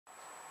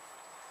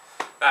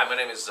Hi, my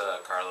name is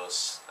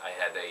Carlos. I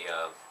had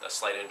a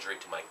slight injury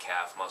to my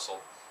calf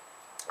muscle.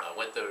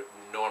 Went the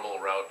normal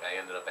route. I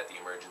ended up at the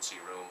emergency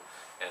room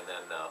and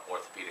then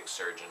orthopedic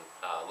surgeon.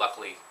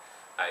 Luckily,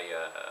 I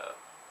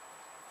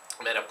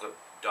met up with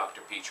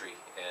Dr. Petrie,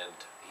 and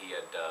he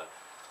had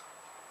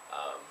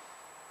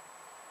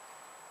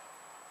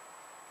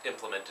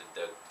implemented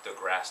the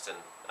Graston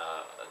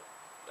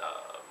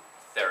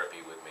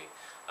therapy with me.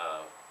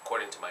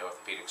 According to my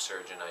orthopedic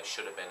surgeon, I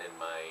should have been in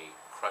my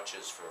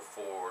crutches for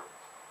 4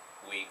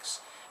 weeks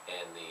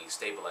and the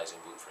stabilizing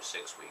boot for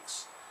 6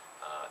 weeks.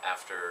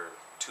 After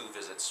 2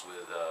 visits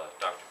with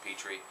Dr.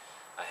 Petrie,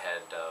 I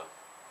had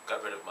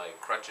got rid of my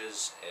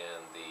crutches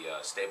and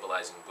the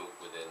stabilizing boot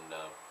within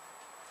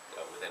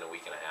a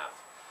week and a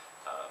half.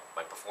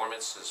 My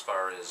performance as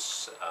far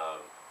as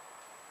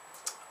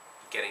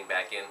getting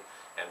back in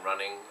and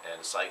running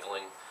and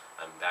cycling,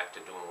 I'm back to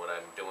doing what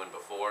I'm doing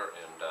before,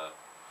 and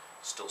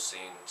still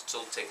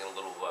taking a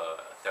little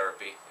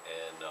therapy,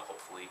 and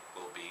hopefully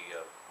will be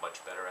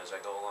much better as I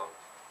go along.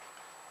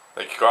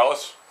 Thank you,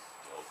 Carlos.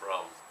 No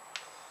problem.